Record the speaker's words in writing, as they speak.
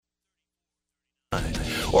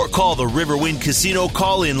or call the Riverwind Casino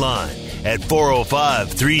call-in line at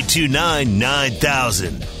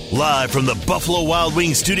 405-329-9000. Live from the Buffalo Wild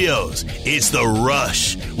Wings studios, it's The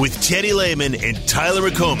Rush with Teddy Lehman and Tyler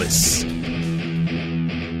McComas.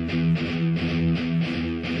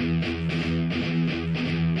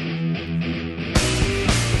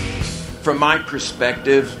 From my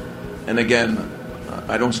perspective, and again,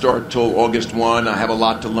 I don't start till August 1, I have a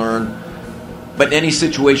lot to learn, but in any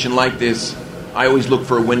situation like this, I always look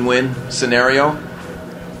for a win-win scenario.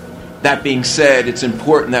 That being said, it's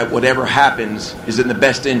important that whatever happens is in the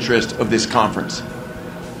best interest of this conference.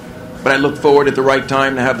 But I look forward at the right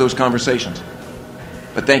time to have those conversations.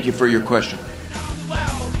 But thank you for your question.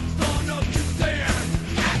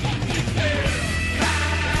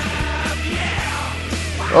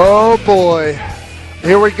 Oh, boy.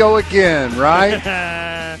 Here we go again,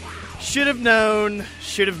 right? Should have known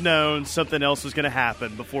something else was going to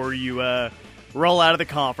happen before you roll out of the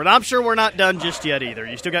conference. I'm sure we're not done just yet either.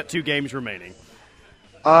 You still got 2 games remaining.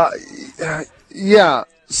 Yeah,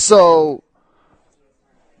 so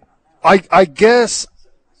I guess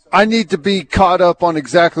I need to be caught up on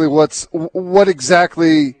exactly what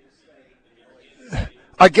exactly –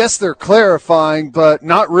 I guess they're clarifying, but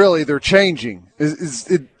not really. They're changing.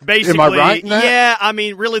 Basically, am I right in that? Yeah, I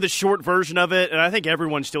mean, really the short version of it, and I think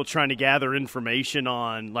everyone's still trying to gather information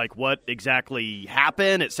on, like, what exactly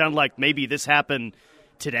happened. It sounded like maybe this happened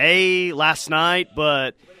today, last night,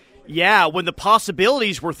 but, yeah, when the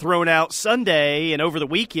possibilities were thrown out Sunday and over the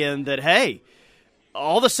weekend that, hey,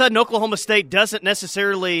 all of a sudden Oklahoma State doesn't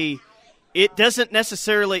necessarily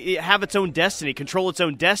have its own destiny, control its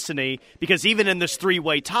own destiny, because even in this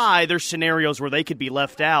 3-way tie, there's scenarios where they could be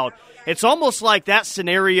left out. It's almost like that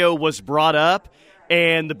scenario was brought up,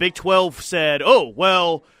 and the Big 12 said, oh,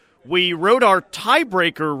 well, we wrote our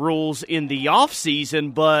tiebreaker rules in the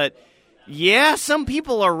offseason, but, yeah, some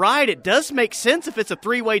people are right. It does make sense if it's a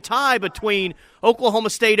 3-way tie between Oklahoma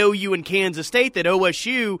State, OU, and Kansas State that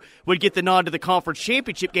OSU would get the nod to the conference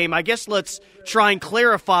championship game. I guess let's try and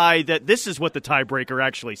clarify that this is what the tiebreaker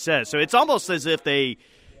actually says. So it's almost as if they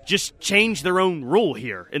just changed their own rule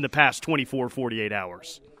here in the past 24, 48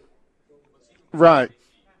 hours. Right.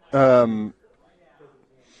 I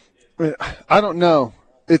don't know.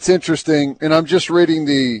 It's interesting, and I'm just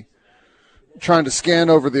reading trying to scan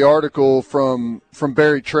over the article from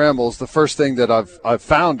Barry Trammell's, the first thing that I've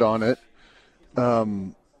found on it. I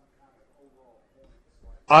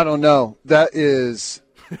don't know. That is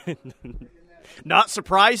not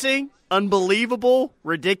surprising, unbelievable,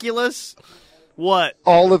 ridiculous. What?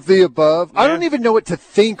 All of the above. Yeah. I don't even know what to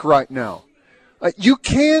think right now. You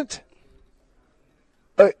can't.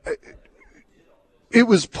 It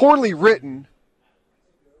was poorly written.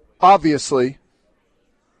 Obviously,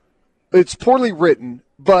 it's poorly written,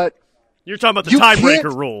 but you're talking about the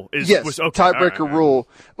tiebreaker rule. Yes, was okay. Tiebreaker rule.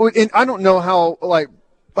 And I don't know how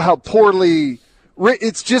poorly written.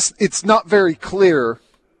 It's not very clear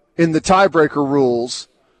in the tiebreaker rules.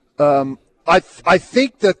 I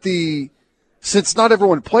think that since not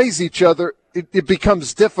everyone plays each other, it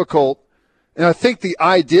becomes difficult. And I think the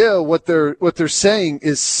idea, what they're saying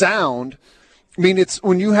is sound. I mean, it's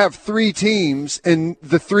when you have 3 teams and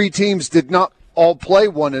the 3 teams did not all play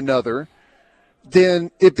one another,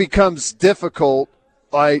 then it becomes difficult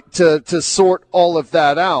to sort all of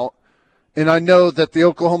that out. And I know that the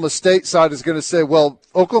Oklahoma State side is going to say, well,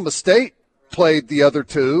 Oklahoma State played the other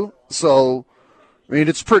 2, so, I mean,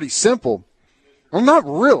 it's pretty simple. Well, not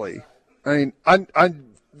really. I mean, I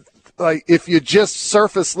like if you just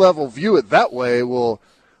surface level view it that way, well,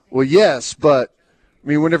 yes, but I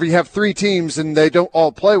mean, whenever you have 3 teams and they don't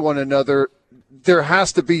all play one another, there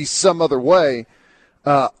has to be some other way.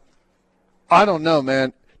 I don't know,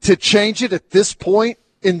 man. To change it at this point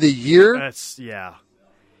in the year,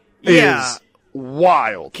 is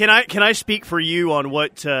wild. Can I speak for you on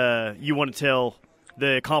what you want to tell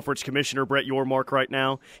the conference commissioner, Brett Yormark, right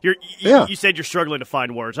now? You said you're struggling to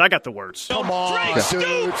find words. I got the words. Come on,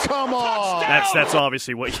 dude. Come on. That's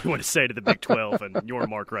obviously what you want to say to the Big 12 and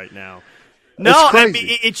Yormark right now. No, I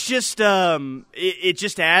mean, it's just it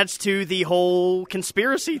just adds to the whole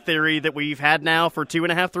conspiracy theory that we've had now for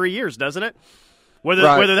 2.5, 3 years, doesn't it?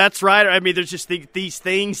 Whether that's right, or I mean, there's just these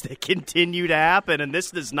things that continue to happen, and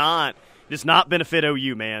this does not benefit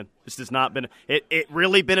OU, man. This does not it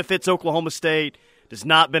really benefits Oklahoma State. Does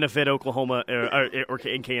not benefit Oklahoma or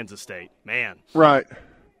in Kansas State, man. Right.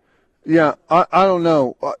 Yeah, I don't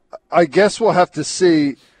know. I guess we'll have to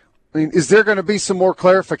see. I mean, is there going to be some more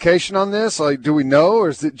clarification on this? Like, do we know, or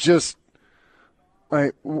is it just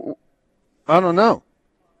like I don't know.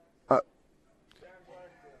 I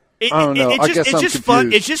don't know. I guess I'm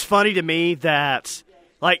confused. It's just funny to me that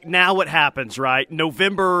Like, now what happens, right?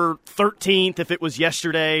 November 13th, if it was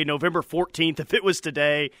yesterday, November 14th, if it was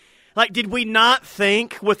today. Like, did we not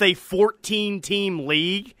think with a 14-team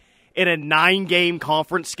league in a 9-game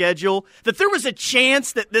conference schedule that there was a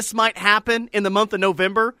chance that this might happen in the month of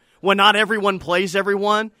November when not everyone plays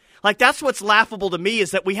everyone? Like, that's what's laughable to me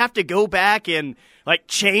is that we have to go back and, like,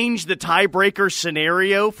 change the tiebreaker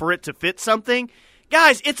scenario for it to fit something.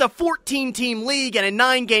 Guys, it's a 14-team league and a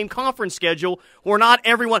 9-game conference schedule where not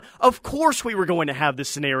everyone – of course we were going to have this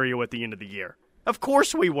scenario at the end of the year. Of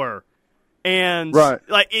course we were. And,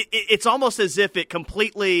 like, it's almost as if it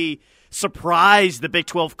completely surprised the Big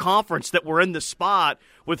 12 Conference that we're in the spot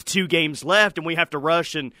with 2 games left and we have to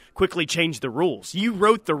rush and quickly change the rules. You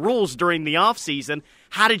wrote the rules during the offseason.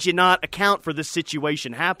 How did you not account for this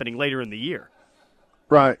situation happening later in the year?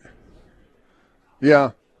 Right.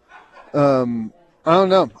 Yeah. I don't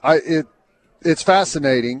know. It's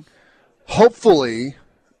fascinating. Hopefully,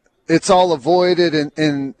 it's all avoided,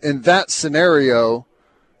 and that scenario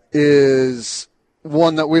is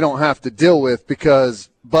one that we don't have to deal with because,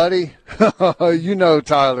 buddy, you know,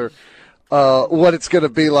 Tyler, what it's going to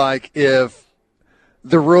be like if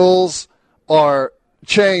the rules are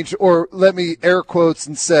changed, or let me air quotes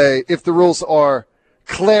and say if the rules are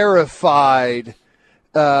clarified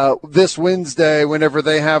this Wednesday whenever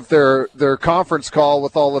they have their conference call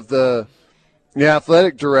with all of the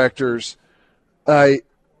athletic directors, and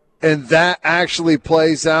that actually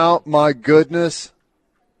plays out, my goodness,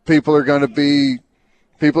 people are going to be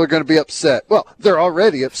upset. Well, they're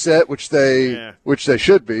already upset, which they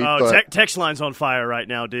should be. Oh, text line's on fire right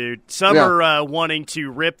now, dude. Some are wanting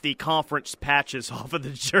to rip the conference patches off of the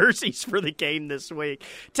jerseys for the game this week.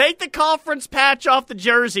 Take the conference patch off the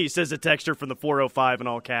jersey, says a texter from the 405 in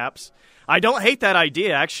all caps. I don't hate that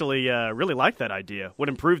idea. Actually, really like that idea. Would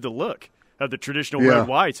improve the look of the traditional red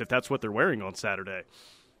whites if that's what they're wearing on Saturday.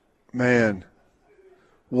 Man.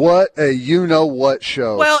 What a you-know-what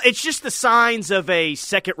show. Well, it's just the signs of a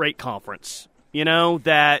second-rate conference, you know,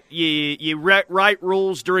 that you write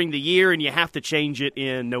rules during the year and you have to change it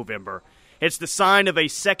in November. It's the sign of a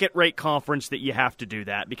second-rate conference that you have to do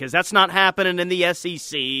that because that's not happening in the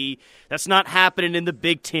SEC. That's not happening in the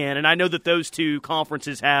Big Ten. And I know that those two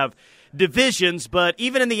conferences have divisions, but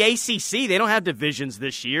even in the ACC, they don't have divisions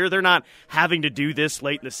this year. They're not having to do this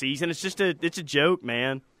late in the season. It's just it's a joke,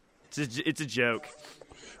 man. It's a joke.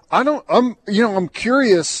 I'm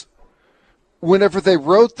curious. Whenever they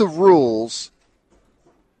wrote the rules,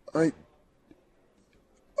 I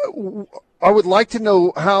would like to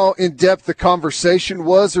know how in depth the conversation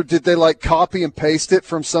was, or did they like copy and paste it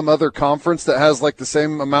from some other conference that has like the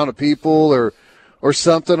same amount of people, or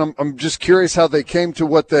something? I'm just curious how they came to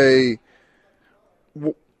what they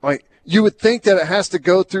like. You would think that it has to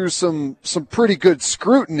go through some pretty good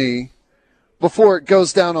scrutiny before it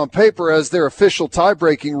goes down on paper as their official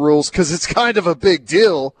tie-breaking rules, because it's kind of a big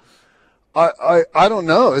deal. I don't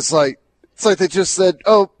know. It's like they just said,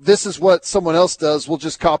 oh, this is what someone else does. We'll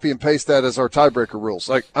just copy and paste that as our tiebreaker rules.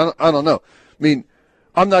 Like, I don't know. I mean,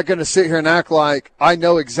 I'm not going to sit here and act like I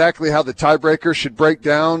know exactly how the tiebreaker should break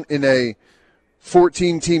down in a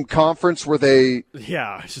 14-team conference where they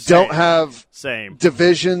don't have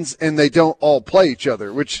divisions and they don't all play each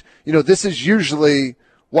other, which, you know, this is usually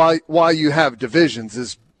why you have divisions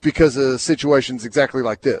is because of situations exactly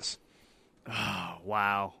like this. Oh,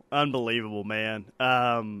 wow. Unbelievable, man.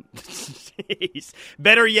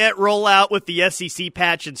 Better yet, roll out with the SEC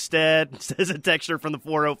patch instead, says a texter from the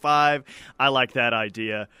 405. I like that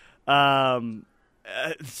idea.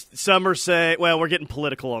 Some are saying, well, we're getting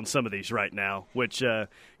political on some of these right now, which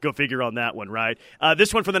go figure on that one, right?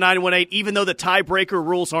 This one from the 918, even though the tiebreaker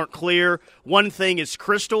rules aren't clear, one thing is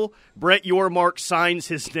crystal. Brett Yormark signs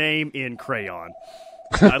his name in crayon.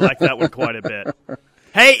 I like that one quite a bit.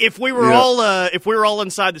 Hey, if we were all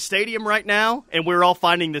inside the stadium right now and we were all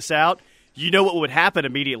finding this out, you know what would happen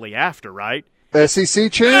immediately after, right?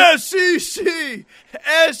 SEC chant? SEC!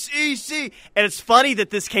 And it's funny that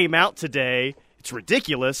this came out today. It's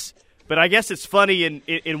ridiculous, but I guess it's funny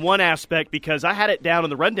in one aspect because I had it down on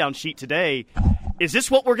the rundown sheet today. Is this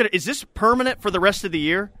permanent for the rest of the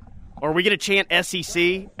year? Or are we going to chant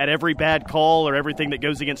SEC at every bad call or everything that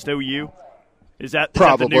goes against OU? Is that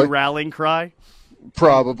the new rallying cry?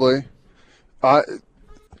 Probably. I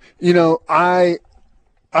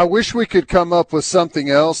wish we could come up with something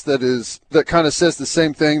else that kind of says the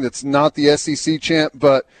same thing that's not the SEC chant,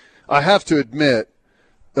 but I have to admit,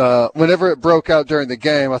 whenever it broke out during the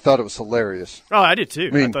game, I thought it was hilarious. Oh, I did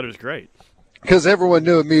too. I thought it was great. Because everyone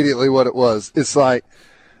knew immediately what it was. It's like,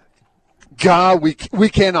 God, we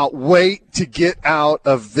cannot wait to get out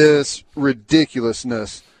of this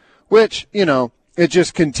ridiculousness, which, you know, it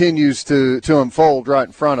just continues to unfold right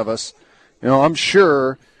in front of us. I'm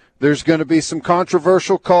sure there's going to be some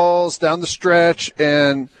controversial calls down the stretch,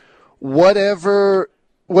 and whatever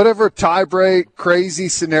tie-break crazy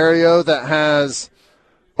scenario that has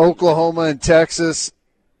Oklahoma and Texas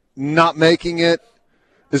not making it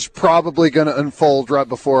is probably going to unfold right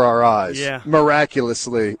before our eyes,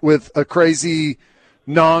 miraculously, with a crazy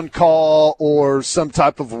non-call or some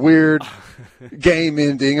type of weird game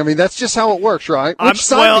ending. I mean, that's just how it works, right?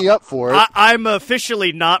 Sign me up for it. I'm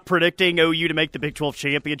officially not predicting OU to make the Big 12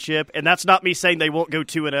 championship, and that's not me saying they won't go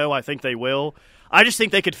 2-0. I think they will. I just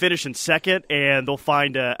think they could finish in second, and they'll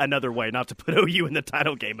find another way not to put OU in the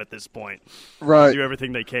title game at this point. Right. Do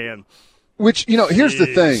everything they can. Which, here's the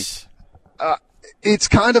thing. It's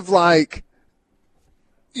kind of like,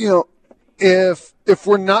 if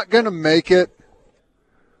we're not going to make it,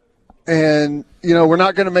 and, we're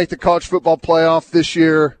not going to make the college football playoff this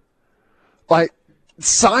year, like,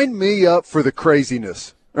 sign me up for the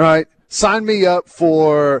craziness, right? Sign me up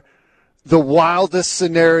for the wildest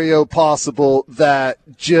scenario possible that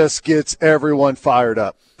just gets everyone fired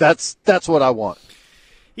up. That's what I want.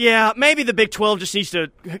 Yeah, maybe the Big 12 just needs to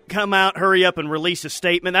come out, hurry up, and release a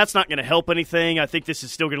statement. That's not going to help anything. I think this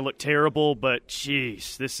is still going to look terrible, but,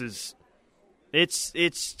 geez, it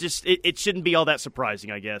shouldn't be all that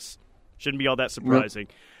surprising, I guess. Shouldn't be all that surprising.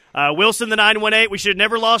 Wilson, the 918, we should have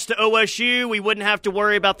never lost to OSU. We wouldn't have to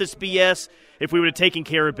worry about this BS if we would have taken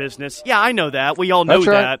care of business. Yeah, I know that. We all know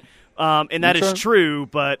that. And that is true,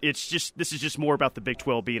 but this is just more about the Big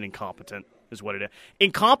 12 being incompetent is what it is.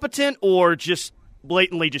 Incompetent or just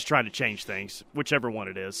blatantly just trying to change things, whichever one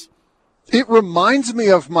it is. It reminds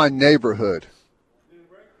me of my neighborhood.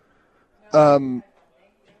 My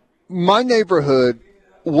neighborhood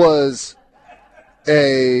was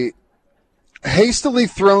a hastily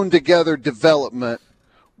thrown together development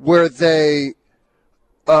where they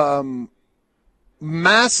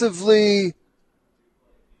massively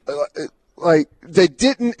they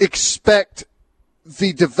didn't expect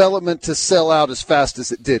the development to sell out as fast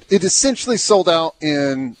as it did. It essentially sold out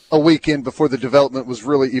in a weekend before the development was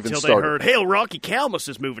really even started. Until they heard, hey, Rocky Calmus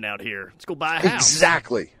is moving out here. Let's go buy a house.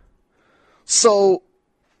 Exactly. So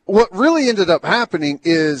what really ended up happening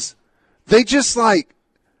is they just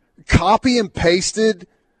copy and pasted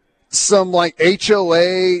some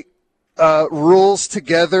HOA rules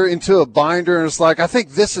together into a binder, and it's I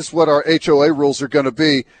think this is what our HOA rules are going to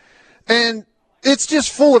be. And it's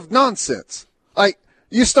just full of nonsense.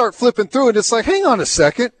 You start flipping through it, it's hang on a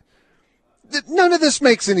second. None of this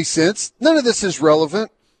makes any sense. None of this is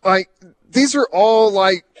relevant. These are all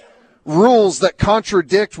rules that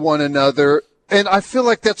contradict one another. And I feel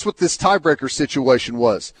like that's what this tiebreaker situation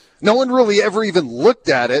was. No one really ever even looked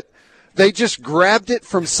at it. They just grabbed it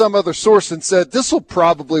from some other source and said, this will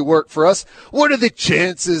probably work for us. What are the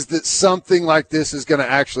chances that something like this is going to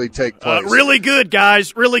actually take place? Really good,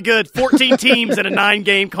 guys. Really good. 14 teams in a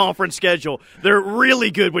 9-game conference schedule. They're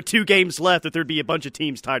really good with 2 games left that there'd be a bunch of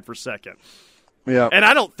teams tied for second. Yeah. And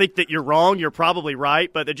I don't think that you're wrong. You're probably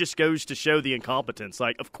right, but it just goes to show the incompetence.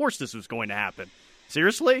 Of course this was going to happen.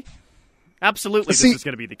 Seriously? Absolutely this is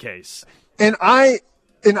going to be the case. And I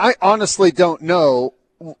honestly don't know,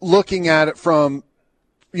 looking at it from,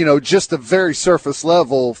 just a very surface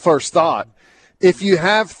level first thought, if you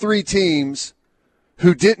have 3 teams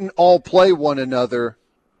who didn't all play one another,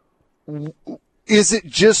 is it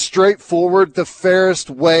just straightforward the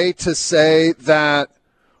fairest way to say that,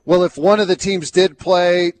 well, if one of the teams did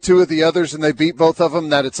play 2 of the others and they beat both of them,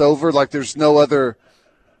 that it's over? There's no other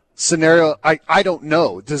scenario? I don't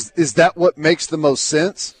know. Is that what makes the most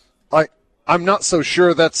sense? I'm not so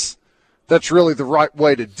sure that's really the right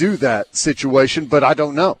way to do that situation, but I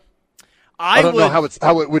don't know. I don't know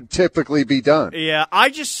how it would typically be done. Yeah,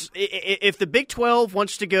 if the Big 12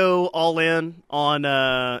 wants to go all in on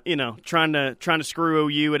trying to screw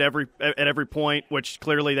OU at every point, which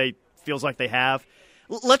clearly they feels like they have,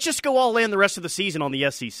 let's just go all in the rest of the season on the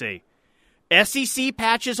SEC. SEC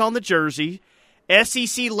patches on the jersey,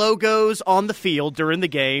 SEC logos on the field during the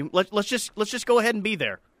game. Let's just go ahead and be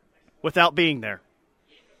there without being there.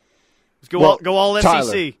 Let's go all SEC.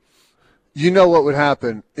 Tyler, you know what would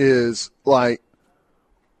happen is,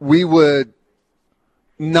 we would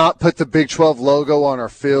not put the Big 12 logo on our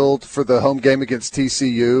field for the home game against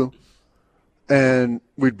TCU, and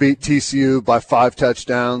we'd beat TCU by 5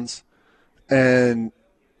 touchdowns, and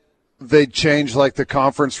they'd change the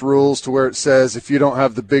conference rules to where it says if you don't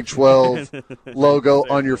have the Big 12 logo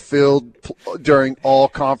on your field during all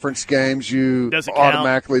conference games, you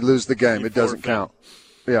automatically lose the game. It doesn't count.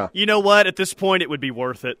 Yeah. You know what? At this point, it would be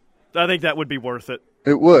worth it. I think that would be worth it.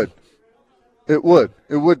 It would. It would.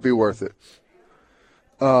 It would be worth it.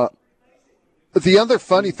 The other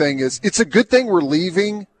funny thing is, it's a good thing we're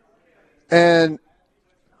leaving, and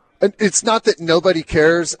it's not that nobody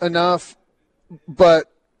cares enough, but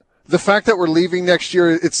the fact that we're leaving next year,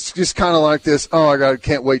 it's just kind of like this, oh, my God, I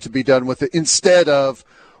can't wait to be done with it, instead of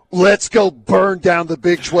let's go burn down the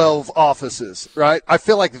Big 12 offices, right? I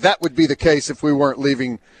feel like that would be the case if we weren't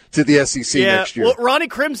leaving to the SEC next year. Well, Ronnie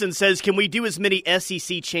Crimson says, can we do as many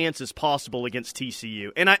SEC chants as possible against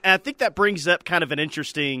TCU? And I think that brings up kind of an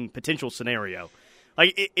interesting potential scenario.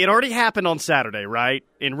 Like, it already happened on Saturday, right?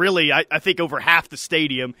 And really, I think over half the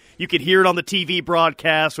stadium, you could hear it on the TV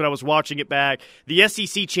broadcast when I was watching it back. The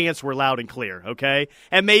SEC chants were loud and clear, okay?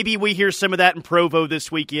 And maybe we hear some of that in Provo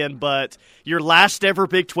this weekend, but your last ever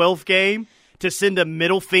Big 12 game, to send a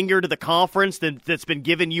middle finger to the conference that's been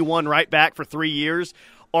giving you one right back for 3 years,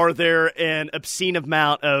 are there an obscene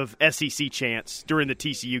amount of SEC chants during the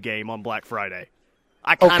TCU game on Black Friday?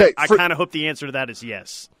 I kind of hope the answer to that is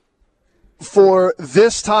yes. For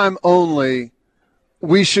this time only,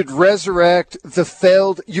 we should resurrect the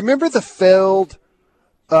failed – you remember the failed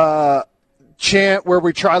chant where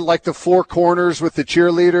we tried like the four corners with the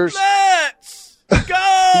cheerleaders? Let's go!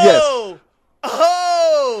 Yes.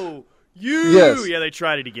 Oh! Yes. Yeah, they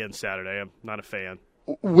tried it again Saturday. I'm not a fan.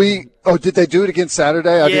 Did they do it again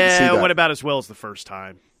Saturday? I didn't see that. Yeah, went about as well as the first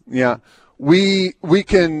time. Yeah. We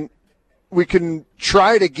can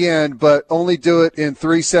try it again, but only do it in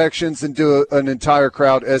 3 sections and do an entire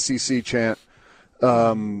crowd SEC chant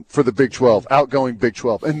for the Big 12, outgoing Big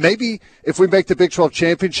 12. And maybe if we make the Big 12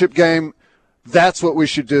 championship game, that's what we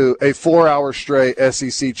should do, a 4-hour straight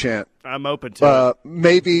SEC chant. I'm open to it.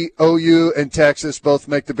 Maybe OU and Texas both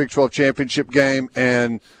make the Big 12 championship game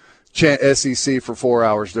and chant SEC for 4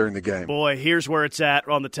 hours during the game. Boy, here's where it's at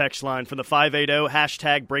on the text line from the 580,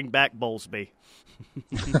 hashtag bring back Bowlesby.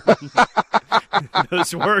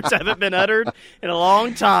 Those words haven't been uttered in a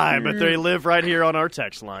long time, but they live right here on our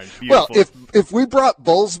text line. Beautiful. Well, if we brought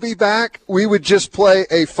Bowlesby back, we would just play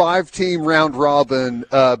a 5-team round robin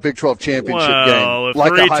Big 12 championship game,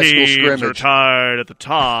 like a high school scrimmage. If 3 teams are tied at the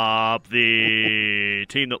top, the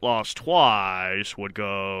team that lost twice would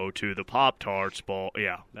go to the Pop-Tarts Bowl.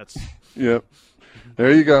 Yeah, that's. Yep.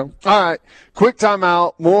 There you go. All right. Quick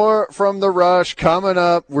timeout. More from the Rush coming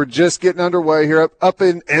up. We're just getting underway here up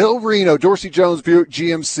in El Reno, Dorsey Jones Buick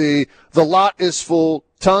GMC. The lot is full.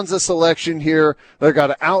 Tons of selection here. They've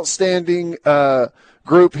got an outstanding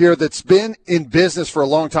group here that's been in business for a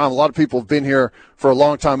long time. A lot of people have been here for a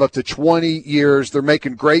long time, up to 20 years. They're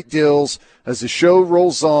making great deals. As the show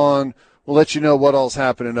rolls on, we'll let you know what all's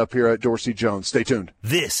happening up here at Dorsey Jones. Stay tuned.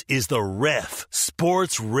 This is the Ref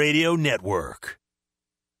Sports Radio Network.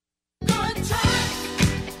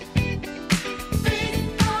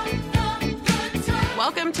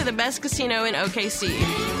 Welcome to the best casino in OKC.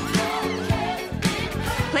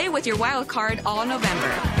 Play with your wild card all November.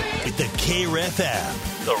 With the KREF app,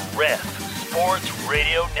 the Ref Sports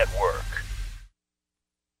Radio Network.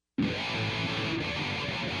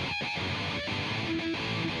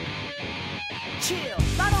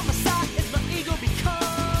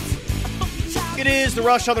 It is the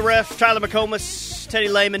Rush on the Ref. Tyler McComas, Teddy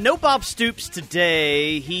Lehman. No Bob Stoops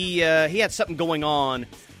today. He had something going on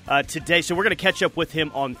today, so we're going to catch up with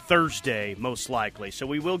him on Thursday, most likely. So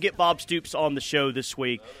we will get Bob Stoops on the show this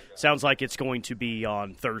week. Sounds like it's going to be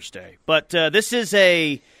on Thursday. But this is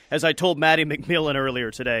as I told Maddie McMillan earlier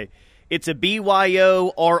today, it's a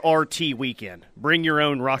BYO RRT weekend. Bring your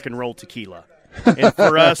own rock and roll tequila. And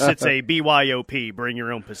for us, it's a BYOP. Bring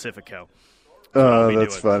your own Pacifico. Oh,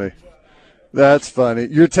 that's funny. That's funny.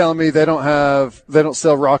 You're telling me they don't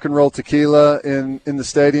sell rock and roll tequila in the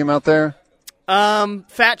stadium out there?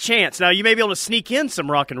 Fat chance. Now, you may be able to sneak in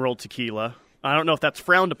some rock and roll tequila. I don't know if that's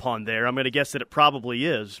frowned upon there. I'm going to guess that it probably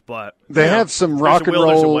is, but they have some rock and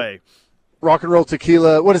roll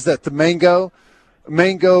tequila. What is that? The mango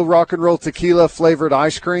rock and roll tequila flavored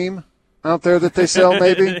ice cream out there that they sell,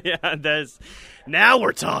 maybe? Yeah, now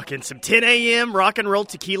we're talking. Some 10 a.m. rock and roll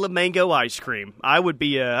tequila mango ice cream. I'd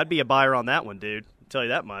be a buyer on that one, dude. I'll tell you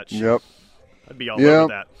that much. Yep. I'd be all over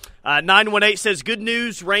that. 918 says, good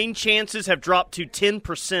news, rain chances have dropped to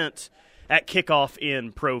 10% at kickoff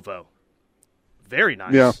in Provo. Very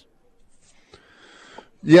nice.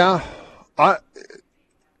 Yeah.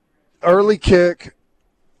 Early kick.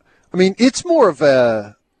 I mean, it's more of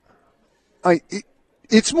an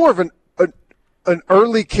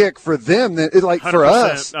early kick for them than for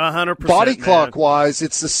us. 100%. Body clock wise,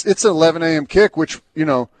 it's an 11 a.m. kick, which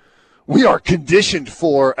we are conditioned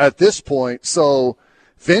for at this point. So,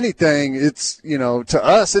 if anything, it's to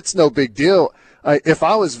us, it's no big deal. If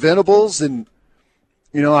I was Venables and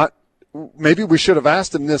maybe we should have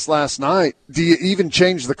asked him this last night. Do you even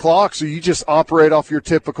change the clocks, or you just operate off your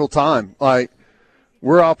typical time? Like,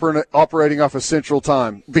 we're operating off of Central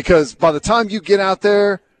Time. Because by the time you get out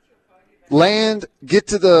there, land, get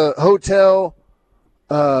to the hotel,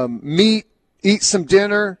 meet, eat some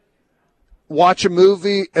dinner, watch a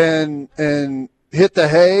movie, and hit the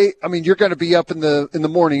hay, I mean, you're going to be up in the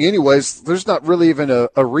morning anyways. There's not really even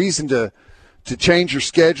a reason to change your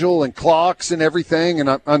schedule and clocks and everything.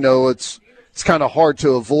 And I know it's kind of hard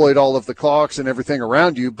to avoid all of the clocks and everything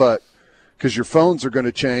around you, but because your phones are going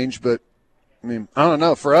to change. But I mean, I don't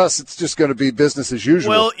know. For us, it's just going to be business as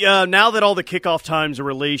usual. Well, now that all the kickoff times are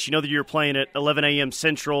released, you know that you're playing at 11 a.m.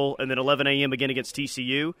 Central and then 11 a.m. again against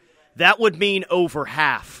TCU. That would mean over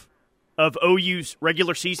half of OU's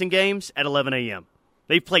regular season games at 11 a.m.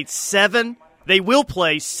 They've played 7. They will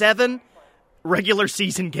play 7 regular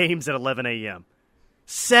season games at 11 a.m.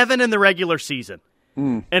 7 in the regular season.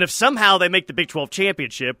 And if somehow they make the Big 12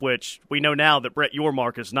 championship, which we know now that Brett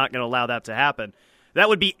Yormark is not going to allow that to happen, that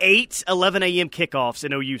would be 8 11 a.m. kickoffs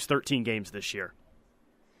in OU's 13 games this year.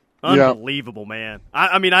 Unbelievable, man.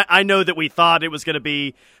 I know that we thought it was going to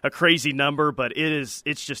be a crazy number, but it's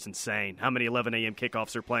just insane how many 11 a.m.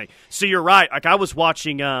 kickoffs they're playing. So you're right. Like, I was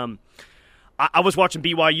watching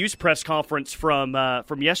BYU's press conference from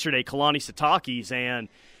yesterday, Kalani Sitake's, and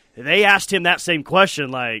they asked him that same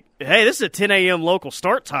question, like, hey, this is a 10 a.m. local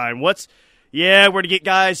start time. We're going to get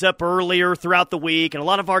guys up earlier throughout the week, and a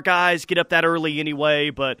lot of our guys get up that early anyway,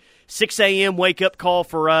 but 6 a.m. wake-up call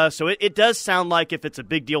for us. So it does sound like if it's a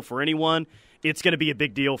big deal for anyone, it's going to be a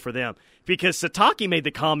big deal for them. Because Sitake made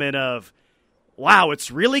the comment of, wow,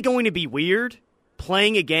 it's really going to be weird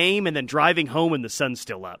playing a game and then driving home and the sun's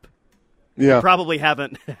still up. Yeah. You probably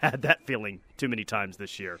haven't had that feeling too many times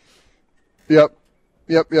this year. Yep.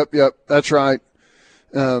 That's right.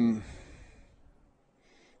 I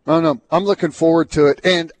don't know. I'm looking forward to it.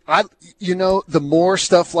 And the more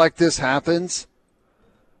stuff like this happens,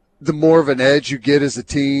 the more of an edge you get as a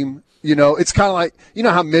team. It's kind of like,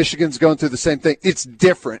 how Michigan's going through the same thing. It's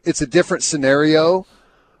different. It's a different scenario,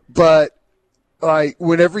 but like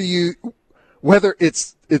whether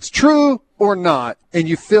it's true or not, and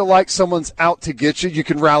you feel like someone's out to get you, you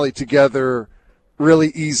can rally together really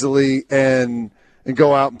easily and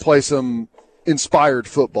go out and play some inspired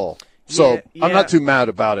football. So yeah. I'm not too mad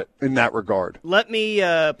about it in that regard. Let me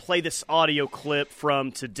play this audio clip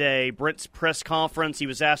from today. Brent's press conference. He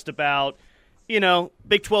was asked about,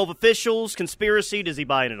 Big 12 officials, conspiracy. Does he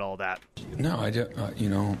buy into all that? No, I do.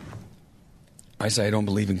 I say I don't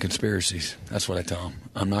believe in conspiracies. That's what I tell him.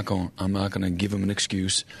 I'm not going to give him an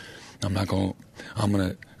excuse. I'm not going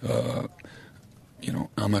to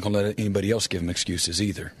let anybody else give him excuses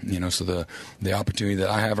either. So the opportunity that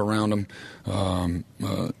I have around him,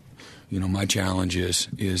 my challenge is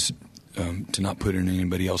to not put it in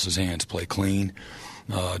anybody else's hands. Play clean,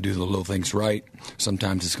 do the little things right.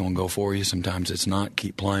 Sometimes it's going to go for you. Sometimes it's not.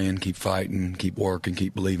 Keep playing, keep fighting, keep working,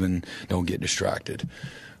 keep believing. Don't get distracted.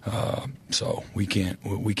 So we can't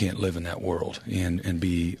live in that world and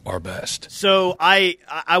be our best. So I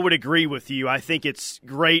would agree with you. I think it's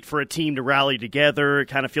great for a team to rally together. It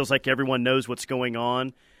kind of feels like everyone knows what's going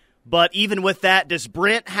on. But even with that, does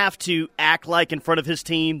Brent have to act like in front of his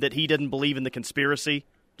team that he didn't believe in the conspiracy?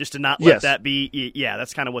 Just to not let that be? Yeah,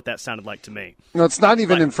 that's kind of what that sounded like to me. No, it's not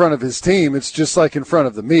even in front of his team. It's just like in front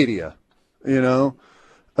of the media, You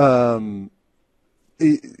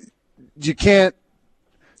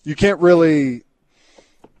can't really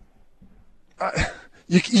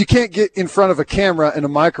you can't get in front of a camera and a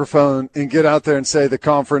microphone and get out there and say the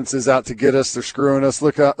conference is out to get us, they're screwing us.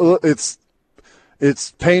 Look,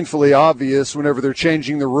 it's painfully obvious whenever they're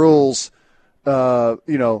changing the rules,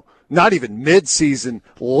 not even mid-season,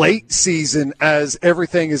 late season, as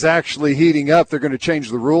everything is actually heating up, they're going to change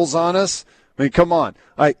the rules on us. I mean, come on.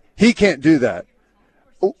 He can't do that.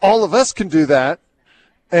 All of us can do that.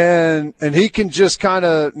 And he can just kind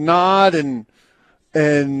of nod and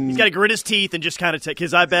he's got to grit his teeth and just kind of take,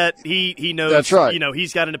 because I bet he knows. That's right.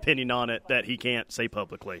 He's got an opinion on it that he can't say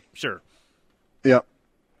publicly. Sure. Yep.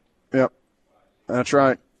 That's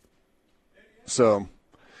right. So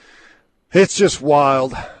it's just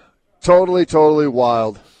wild. Totally, totally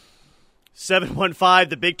wild. 715,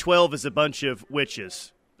 the Big 12 is a bunch of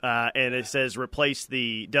witches. And it says replace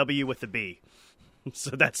the W with the B.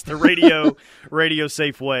 So that's the radio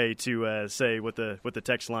safe way to say what the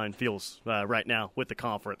text line feels right now with the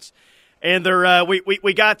conference. And there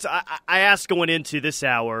we got I asked going into this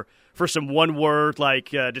hour for some one word, like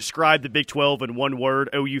describe the Big 12 in one word,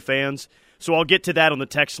 OU fans. So I'll get to that on the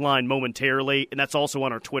text line momentarily, and that's also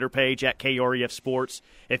on our Twitter page at KREF Sports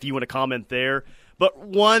if you want to comment there. But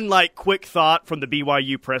one quick thought from the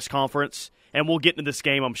BYU press conference, and we'll get into this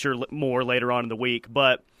game, I'm sure, more later on in the week.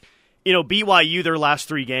 But BYU, their last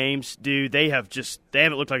 3 games, dude, they haven't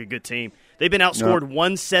looked like a good team. They've been outscored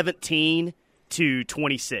 117 to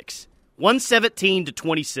 26. 117 to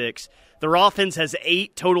 26. Their offense has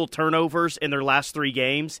 8 total turnovers in their last 3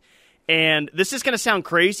 games. And this is going to sound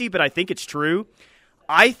crazy, but I think it's true.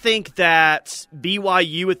 I think that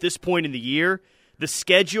BYU at this point in the year, the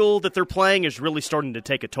schedule that they're playing is really starting to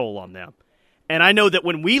take a toll on them. And I know that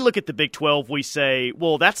when we look at the Big 12, we say,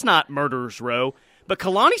 well, that's not murderer's row. But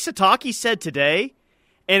Kalani Sitake said today,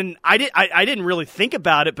 and I didn't really think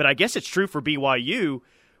about it, but I guess it's true for BYU,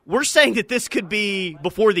 we're saying that this could be,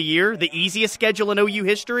 before the year, the easiest schedule in OU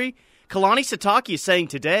history. Kalani Sitake is saying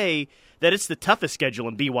today that it's the toughest schedule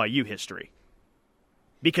in BYU history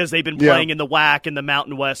because they've been playing in the WAC and the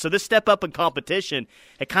Mountain West. So this step up in competition,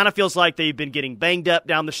 it kind of feels like they've been getting banged up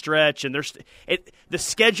down the stretch, and the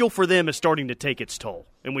schedule for them is starting to take its toll,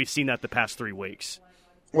 and we've seen that the past 3 weeks.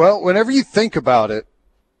 Well, whenever you think about it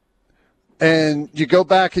and you go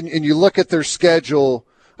back and you look at their schedule,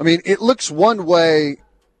 I mean, it looks one way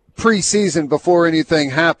preseason before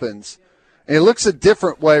anything happens, and it looks a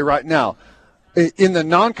different way right now. In the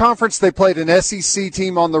non-conference, they played an SEC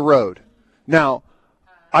team on the road. Now,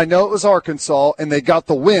 I know it was Arkansas, and they got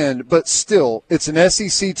the win, but still, it's an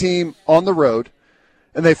SEC team on the road,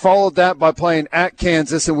 and they followed that by playing at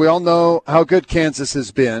Kansas, and we all know how good Kansas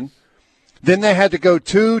has been. Then they had to go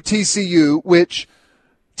to TCU, which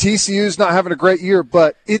TCU's not having a great year,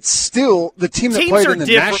 but it's still the team that teams played are in the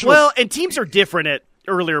different. national. Well, and teams are different at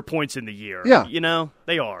earlier points in the year. Yeah.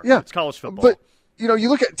 They are. Yeah. It's college football. But, you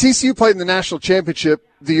look at TCU played in the national championship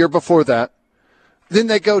the year before that. Then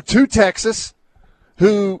they go to Texas,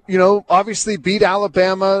 who, obviously beat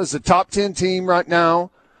Alabama as a top 10 team right now.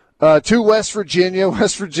 To West Virginia.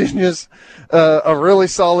 West Virginia's a really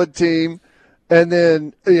solid team. And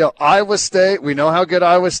then, Iowa State. We know how good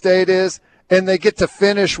Iowa State is. And they get to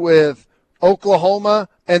finish with Oklahoma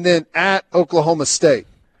and then at Oklahoma State.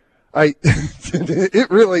 It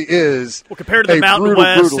really is. Well, compared to the Mountain brutal,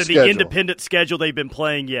 West brutal and schedule. the independent schedule they've been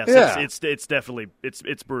playing, yes, Yeah. it's definitely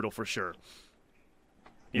it's brutal for sure.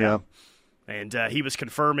 Yeah. And he was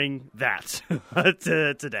confirming that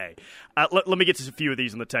today. Let me get to a few of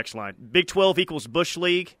these on the text line. Big 12 equals Bush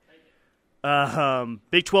League.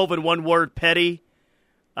 Big 12 in one word, petty.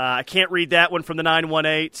 I can't read that one from the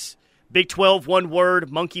 918s. Big 12, one word,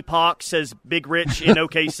 monkeypox, says Big Rich in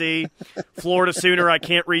OKC. Florida Sooner, I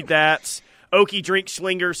can't read that. Okie Drink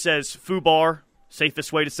Slinger says Fubar.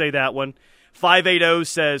 Safest way to say that one. 580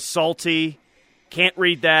 says salty. Can't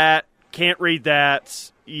read that. Can't read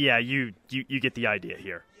that. Yeah, you get the idea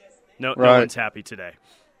here. No one's happy today.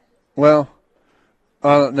 Well,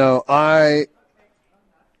 I don't know. I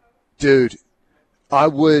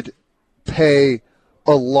would pay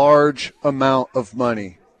a large amount of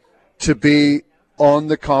money to be on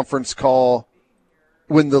the conference call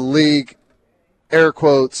when the league, air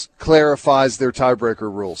quotes, clarifies their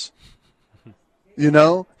tiebreaker rules.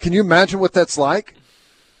 Can you imagine what that's like?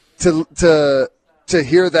 To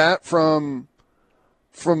hear that from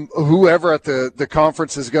whoever at the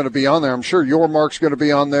conference is going to be on there. I'm sure your Mark's going to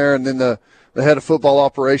be on there, and then the head of football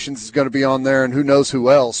operations is going to be on there, and who knows who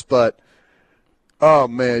else. But, oh,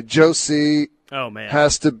 man, Joe C.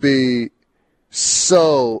 has to be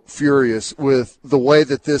so furious with the way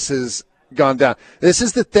that this has gone down. This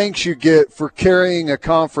is the thanks you get for carrying a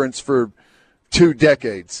conference for 2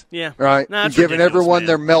 decades. Yeah. Right? No, and giving everyone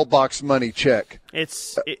their mailbox money check.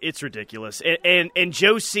 It's ridiculous. And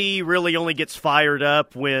Joe C. really only gets fired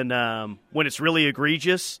up when it's really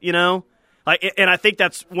egregious, and I think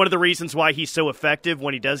that's one of the reasons why he's so effective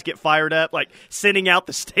when he does get fired up, like sending out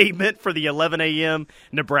the statement for the 11 a.m.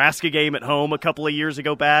 Nebraska game at home a couple of years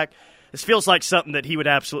ago back. This feels like something that he would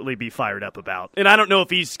absolutely be fired up about. And I don't know if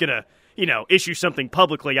he's going to, issue something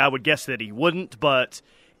publicly. I would guess that he wouldn't, but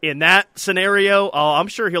in that scenario, I'm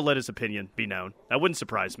sure he'll let his opinion be known. That wouldn't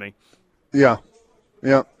surprise me. Yeah.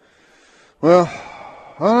 Well,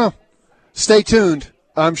 I don't know. Stay tuned.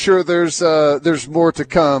 I'm sure there's more to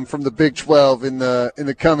come from the Big 12 in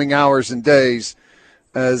the coming hours and days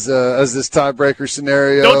as this tiebreaker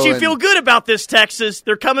scenario. Don't you feel good about this, Texas?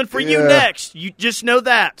 They're coming for you next. You just know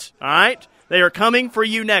that, all right? They are coming for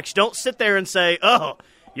you next. Don't sit there and say, "Oh,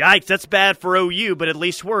 yikes, that's bad for OU," but at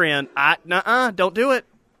least we're in. Don't do it.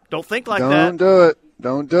 Don't think like that.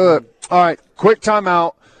 Don't do it. All right, quick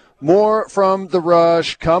timeout. More from The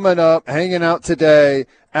Rush coming up, hanging out today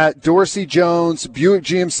at Dorsey Jones Buick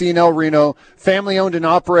GMC in El Reno, family-owned and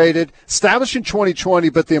operated, established in 2020,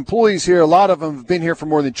 but the employees here, a lot of them have been here for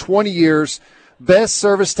more than 20 years. best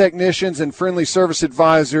service technicians and friendly service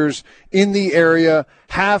advisors in the area.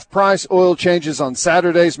 Half-price oil changes on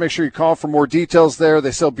Saturdays. Make sure you call for more details there.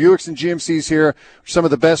 They sell Buicks and GMCs here, some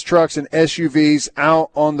of the best trucks and SUVs out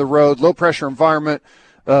on the road. Low-pressure environment.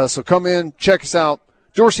 So come in, check us out.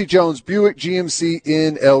 Dorsey Jones Buick GMC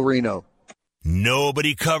in El Reno.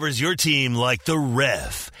 Nobody covers your team like the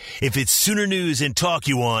Ref. If it's Sooner news and talk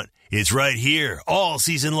you want, it's right here all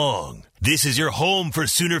season long. This is your home for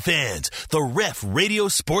Sooner fans. The Ref Radio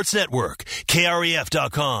Sports Network,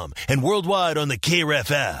 KREF.com, and worldwide on the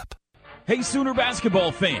KREF app. Hey, Sooner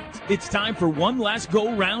basketball fans, it's time for one last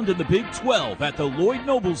go-round in the Big 12 at the Lloyd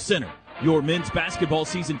Nobles Center. Your men's basketball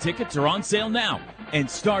season tickets are on sale now and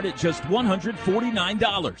start at just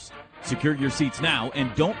 $149. Secure your seats now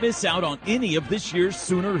and don't miss out on any of this year's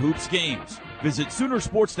Sooner Hoops games. Visit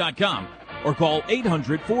Soonersports.com or call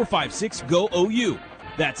 800-456-GO-OU.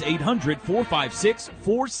 That's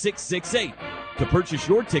 800-456-4668 to purchase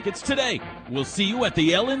your tickets today. We'll see you at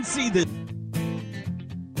the LNC this.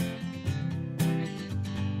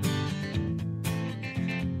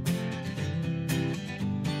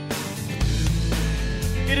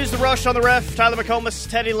 It is the Rush on the Ref. Tyler McComas,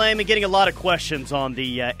 Teddy Lehman, getting a lot of questions on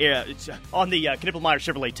the Knippelmeyer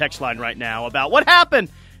Chevrolet text line right now about what happened.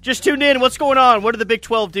 Just tuned in. What's going on? What did the Big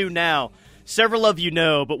 12 do now? Several of you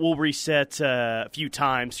know, but we'll reset a few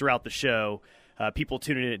times throughout the show. People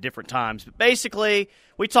tuning in at different times. But basically,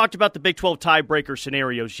 we talked about the Big 12 tiebreaker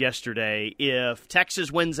scenarios yesterday. If Texas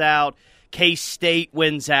wins out, K-State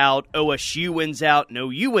wins out, OSU wins out, and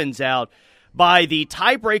OU wins out, by the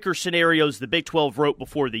tiebreaker scenarios the Big 12 wrote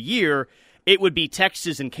before the year, it would be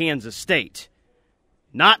Texas and Kansas State.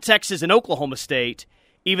 Not Texas and Oklahoma State,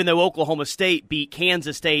 even though Oklahoma State beat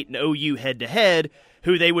Kansas State and OU head-to-head,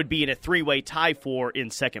 who they would be in a three-way tie for in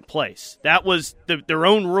second place. That was their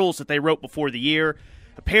own rules that they wrote before the year.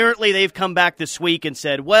 Apparently, they've come back this week and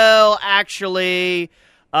said, well, actually,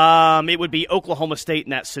 it would be Oklahoma State in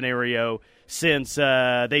that scenario, since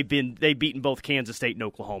they've beaten both Kansas State and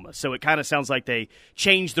Oklahoma. So it kind of sounds like they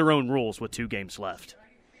changed their own rules with 2 games left.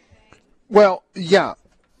 Well, yeah.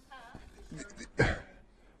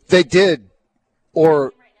 They did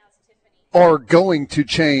or are going to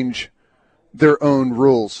change their own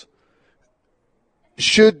rules.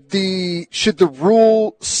 Should the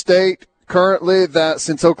rule state currently that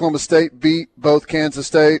since Oklahoma State beat both Kansas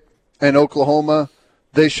State and Oklahoma,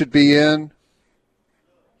 they should be in?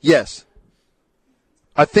 Yes.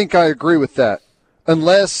 I think I agree with that.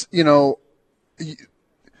 Unless, you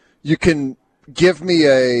can give me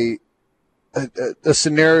a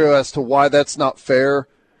scenario as to why that's not fair.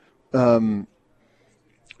 I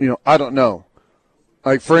don't know.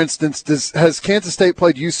 Like, for instance, has Kansas State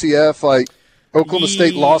played UCF? Like, Oklahoma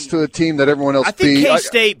State lost to a team that everyone else beat. I think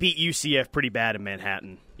K-State beat UCF pretty bad in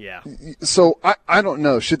Manhattan. Yeah. So I don't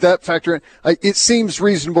know. Should that factor in? It seems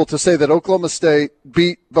reasonable to say that Oklahoma State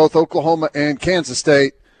beat both Oklahoma and Kansas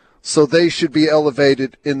State, so they should be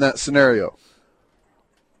elevated in that scenario.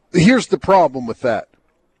 Here's the problem with that.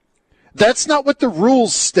 That's not what the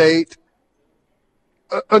rules state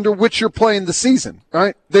under which you're playing the season,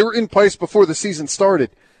 right? They were in place before the season started.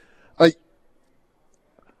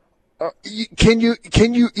 Can you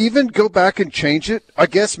even go back and change it? I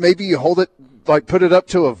guess maybe you hold it, like put it up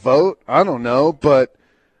to a vote. I don't know, but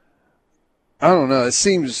I don't know. It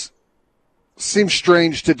seems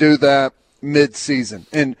strange to do that mid-season.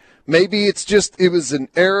 And maybe it was an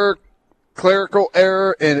error, clerical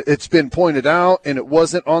error, and it's been pointed out, and it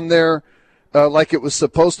wasn't on there like it was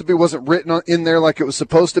supposed to be, wasn't written in there like it was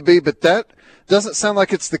supposed to be. But that doesn't sound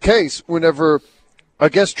like it's the case whenever, I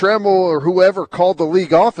guess, Trammell or whoever called the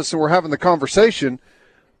league office and we're having the conversation.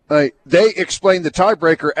 They explained the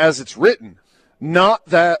tiebreaker as it's written, not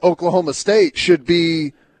that Oklahoma State should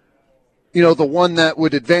be, the one that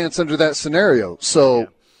would advance under that scenario. So, yeah.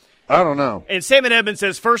 I don't know. And Salmon Edmonds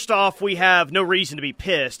says, first off, we have no reason to be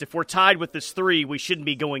pissed. If we're tied with this 3, we shouldn't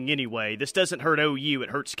be going anyway. This doesn't hurt OU. It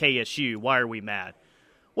hurts KSU. Why are we mad?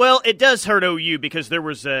 Well, it does hurt OU because there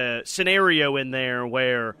was a scenario in there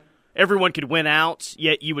where everyone could win out,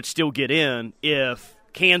 yet you would still get in if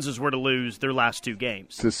Kansas were to lose their last 2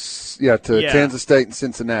 games. To Kansas State and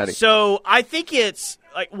Cincinnati. So I think it's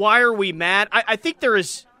like, why are we mad? I think there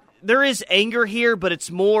is anger here, but it's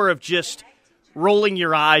more of just rolling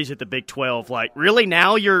your eyes at the Big 12. Like, really,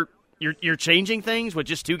 now you're changing things with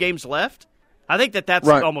just 2 games left? I think that's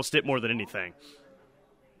right. Almost it more than anything.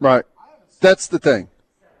 Right. That's the thing.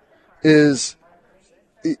 It's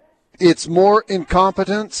more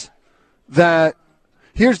incompetence that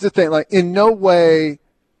 – here's the thing. Like, in no way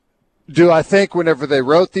do I think whenever they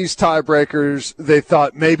wrote these tiebreakers, they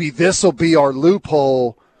thought maybe this will be our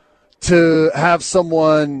loophole to have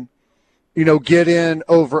someone, get in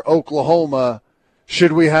over Oklahoma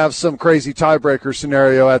should we have some crazy tiebreaker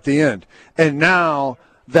scenario at the end. And now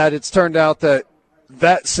that it's turned out that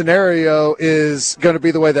scenario is going to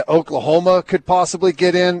be the way that Oklahoma could possibly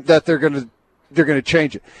get in, that they're going to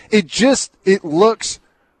change it. It looks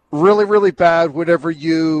really, really bad whenever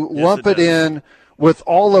you lump it in with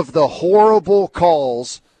all of the horrible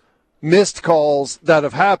calls, missed calls that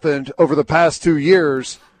have happened over the past 2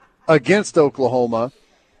 years against Oklahoma.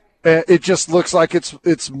 It just looks like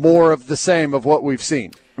it's more of the same of what we've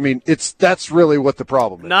seen. I mean, that's really what the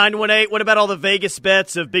problem is. 918, what about all the Vegas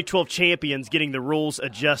bets of Big 12 champions getting the rules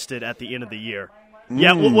adjusted at the end of the year?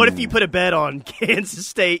 Yeah, what if you put a bet on Kansas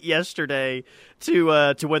State yesterday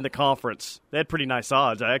to win the conference? They had pretty nice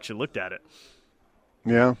odds. I actually looked at it.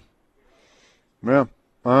 Yeah. Yeah,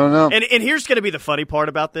 I don't know. And here's going to be the funny part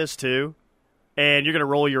about this, too, and you're going to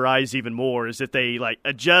roll your eyes even more, is that they,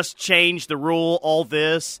 change the rule, all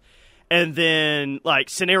this, and then,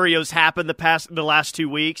 scenarios happen the last 2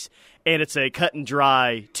 weeks, and it's a cut and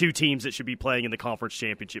dry 2 teams that should be playing in the conference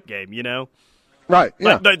championship game, Right,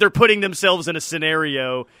 yeah. They're putting themselves in a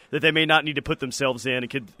scenario that they may not need to put themselves in and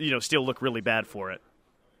could, still look really bad for it.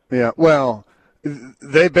 Yeah, well,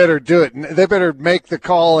 they better do it. They better make the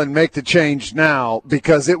call and make the change now,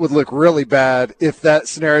 because it would look really bad if that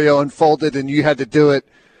scenario unfolded and you had to do it,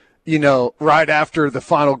 right after the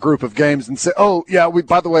final group of games and say, oh, yeah,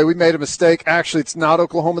 by the way, we made a mistake. Actually, it's not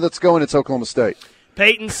Oklahoma that's going, it's Oklahoma State.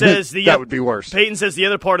 Peyton says that would be worse. Peyton says the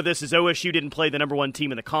other part of this is OSU didn't play the number 1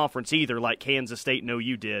 team in the conference either, like Kansas State and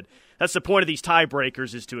OU did. That's the point of these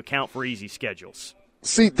tiebreakers, is to account for easy schedules.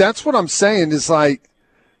 See, that's what I'm saying is, I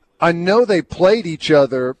know they played each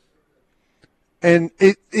other, and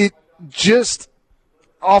it just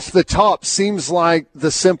off the top seems like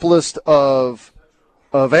the simplest of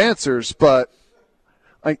answers, but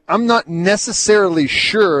I'm not necessarily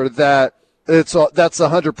sure that that's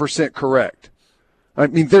 100% correct. I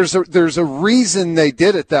mean, there's a reason they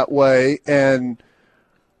did it that way, and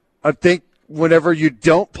I think whenever you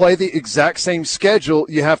don't play the exact same schedule,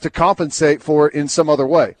 you have to compensate for it in some other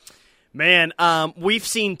way. Man, we've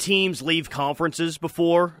seen teams leave conferences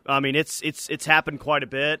before. I mean, it's happened quite a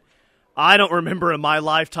bit. I don't remember in my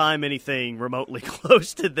lifetime anything remotely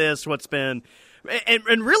close to this. What's been,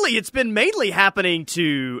 and really, it's been mainly happening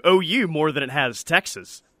to OU more than it has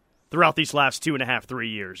Texas throughout these last 2.5, 3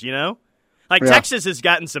 years. Yeah. Texas has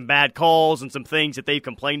gotten some bad calls and some things that they've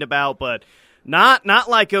complained about, but not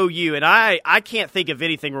like OU. And I can't think of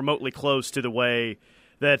anything remotely close to the way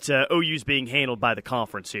that OU's being handled by the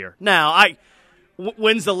conference here. Now,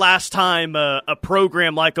 when's the last time a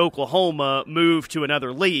program like Oklahoma moved to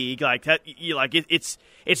another league like that?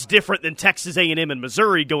 It's different than Texas A&M and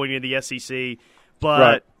Missouri going into the SEC, but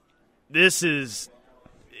right. This is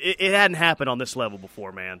it hadn't happened on this level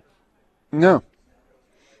before, man. No,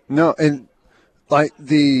 and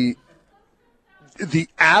the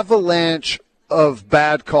avalanche of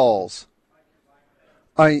bad calls.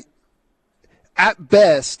 At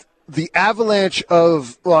best, the avalanche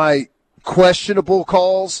of questionable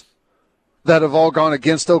calls that have all gone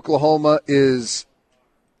against Oklahoma is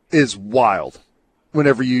wild.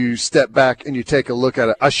 Whenever you step back and you take a look at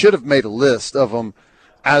it, I should have made a list of them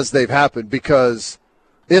as they've happened, because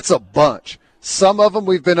it's a bunch. Some of them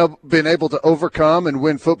we've been able to overcome and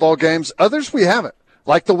win football games. Others we haven't,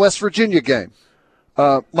 like the West Virginia game,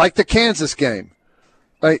 like the Kansas game.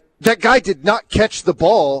 That guy did not catch the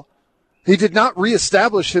ball. He did not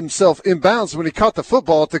reestablish himself in bounds when he caught the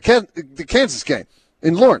football at the Kansas game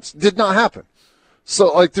in Lawrence. Did not happen.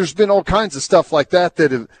 So, there's been all kinds of stuff like that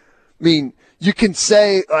you can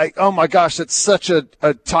say, oh, my gosh, that's such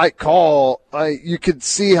a tight call. You could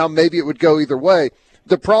see how maybe it would go either way.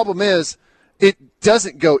 The problem is it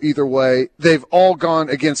doesn't go either way. They've all gone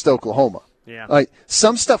against Oklahoma. Yeah.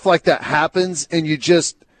 Some stuff like that happens, and you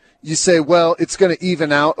say, well, it's going to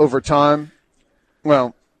even out over time.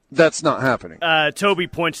 Well, that's not happening. Toby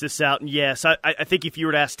points this out, and yes, I think if you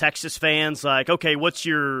were to ask Texas fans, okay, what's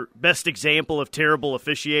your best example of terrible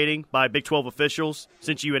officiating by Big 12 officials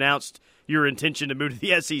since you announced your intention to move to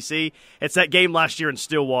the SEC? It's that game last year in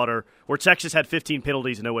Stillwater where Texas had 15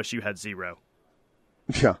 penalties and OSU had 0.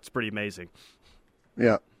 Yeah. It's pretty amazing.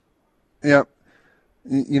 Yeah. Yeah.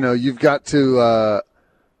 You've got to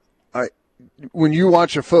when you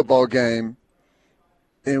watch a football game,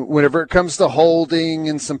 and whenever it comes to holding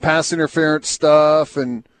and some pass interference stuff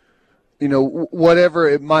and, whatever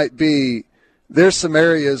it might be, there's some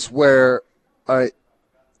areas where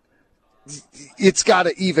it's got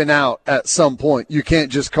to even out at some point. You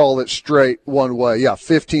can't just call it straight one way. Yeah,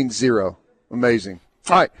 15-0. Amazing.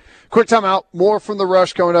 All right, quick timeout. More from the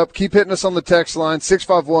Rush coming up. Keep hitting us on the text line,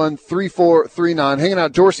 651-3439. Hanging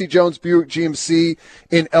out Dorsey Jones Buick GMC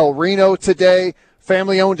in El Reno today.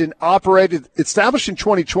 Family-owned and operated, established in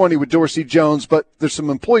 2020 with Dorsey Jones, but there's some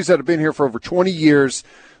employees that have been here for over 20 years.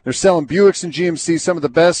 They're selling Buicks and GMC, some of the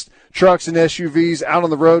best trucks and SUVs out on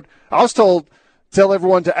the road. I was told, tell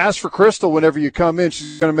everyone to ask for Crystal whenever you come in.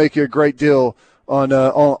 She's going to make you a great deal on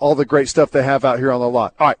all the great stuff they have out here on the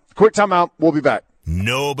lot. All right, quick timeout. We'll be back.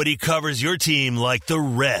 Nobody covers your team like the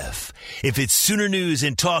Ref. If it's Sooner news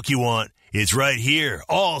and talk you want, it's right here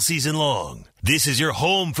all season long. This is your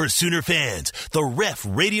home for Sooner fans, the Ref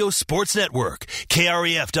Radio Sports Network,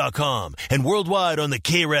 KREF.com, and worldwide on the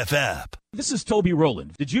KREF app. This is Toby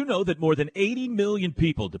Rowland. Did you know that more than 80 million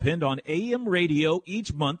people depend on AM radio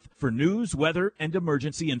each month for news, weather, and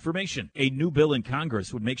emergency information? A new bill in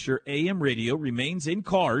Congress would make sure AM radio remains in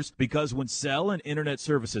cars because when cell and internet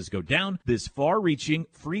services go down, this far-reaching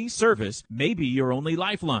free service may be your only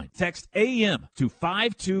lifeline. Text AM to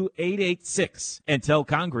 52886 and tell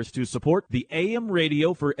Congress to support the AM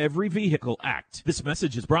Radio for Every Vehicle Act. This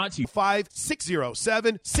message is brought to you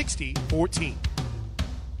 5607-6014.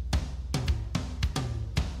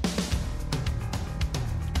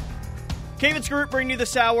 Cavens Group bringing you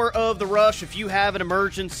this hour of The Rush. If you have an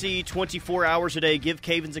emergency 24 hours a day, give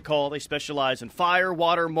Cavens a call. They specialize in fire,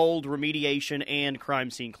 water, mold, remediation, and crime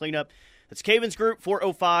scene cleanup. That's Cavens Group,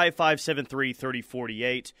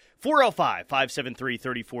 405-573-3048,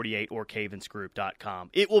 405-573-3048, or cavensgroup.com.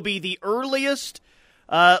 It will be the earliest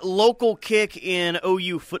local kick in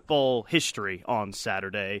OU football history on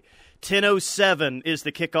Saturday. 10:07 is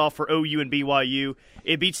the kickoff for OU and BYU.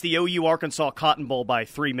 It beats the OU Arkansas Cotton Bowl by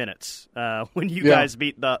 3 minutes when you guys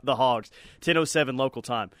beat the Hogs. 10:07 local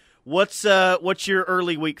time. What's your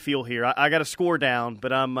early week feel here? I got a score down,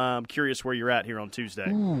 but I'm curious where you're at here on Tuesday.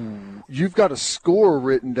 Ooh, you've got a score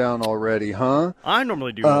written down already, huh? I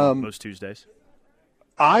normally do most Tuesdays.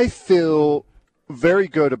 I feel very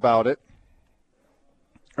good about it.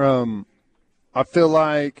 I feel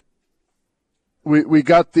like we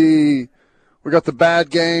got the bad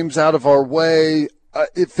games out of our way.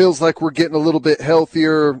 It feels like we're getting a little bit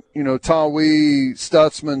healthier. You know, Tawi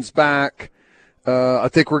Stutzman's back. I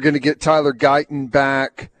think we're going to get Tyler Guyton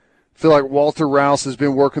back. I feel like Walter Rouse has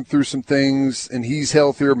been working through some things, and he's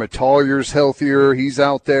healthier. Metallier's healthier. He's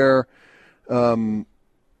out there. I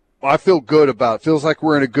feel good about it. Feels like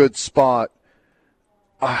we're in a good spot.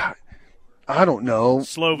 I don't know.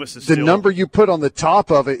 Slovis is the number you put on the top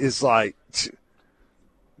of it is like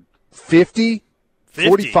 50?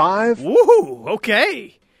 45? Woo,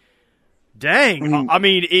 okay. Dang. I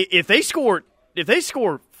mean, if they score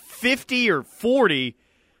 50 or 40,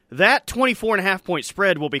 that 24.5-point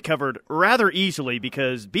spread will be covered rather easily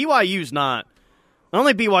because BYU's not –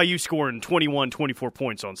 only BYU scoring 21, 24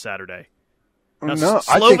 points on Saturday. Now,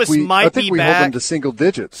 Slovis might be back. Hold them to single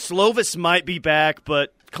digits. Slovis might be back,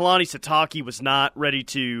 but Kalani Sitake was not ready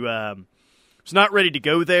to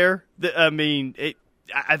go there. I mean,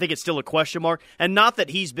 I think it's still a question mark. And not that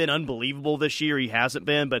he's been unbelievable this year. He hasn't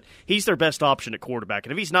been, but he's their best option at quarterback.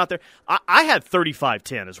 And if he's not there, I had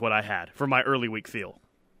 35-10 is what I had for my early week feel.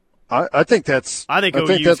 I think that's – I think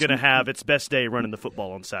OU's going to have its best day running the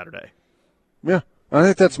football on Saturday. Yeah, I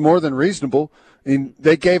think that's more than reasonable. And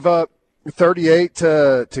they gave up 38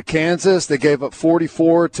 to Kansas. They gave up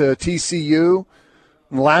 44 to TCU.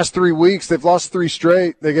 In the last 3 weeks, they've lost 3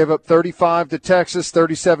 straight. They gave up 35 to Texas,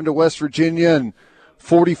 37 to West Virginia, and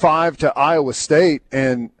 45 to Iowa State.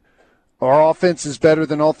 And our offense is better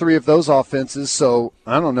than all 3 of those offenses. So,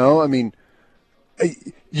 I don't know. I mean,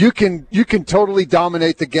 you can totally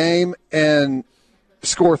dominate the game and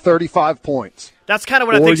score 35 points. That's kind of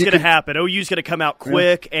what I think is going to happen. OU's going to come out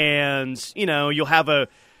quick, and, you'll have a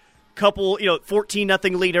couple,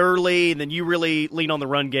 14-0 lead early, and then you really lean on the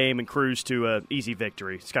run game and cruise to an easy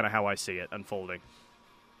victory. It's kind of how I see it unfolding.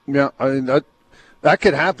 Yeah, I mean, that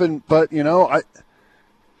could happen, but,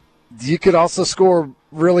 you could also score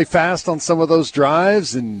really fast on some of those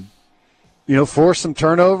drives and, force some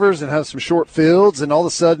turnovers and have some short fields and all of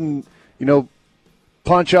a sudden,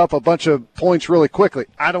 punch up a bunch of points really quickly.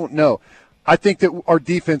 I don't know. I think that our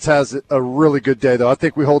defense has a really good day, though. I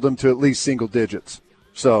think we hold them to at least single digits.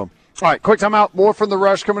 So, all right, quick timeout. More from The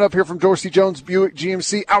Rush coming up here from Dorsey Jones Buick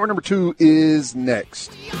GMC. Hour number 2 is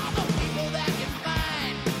next.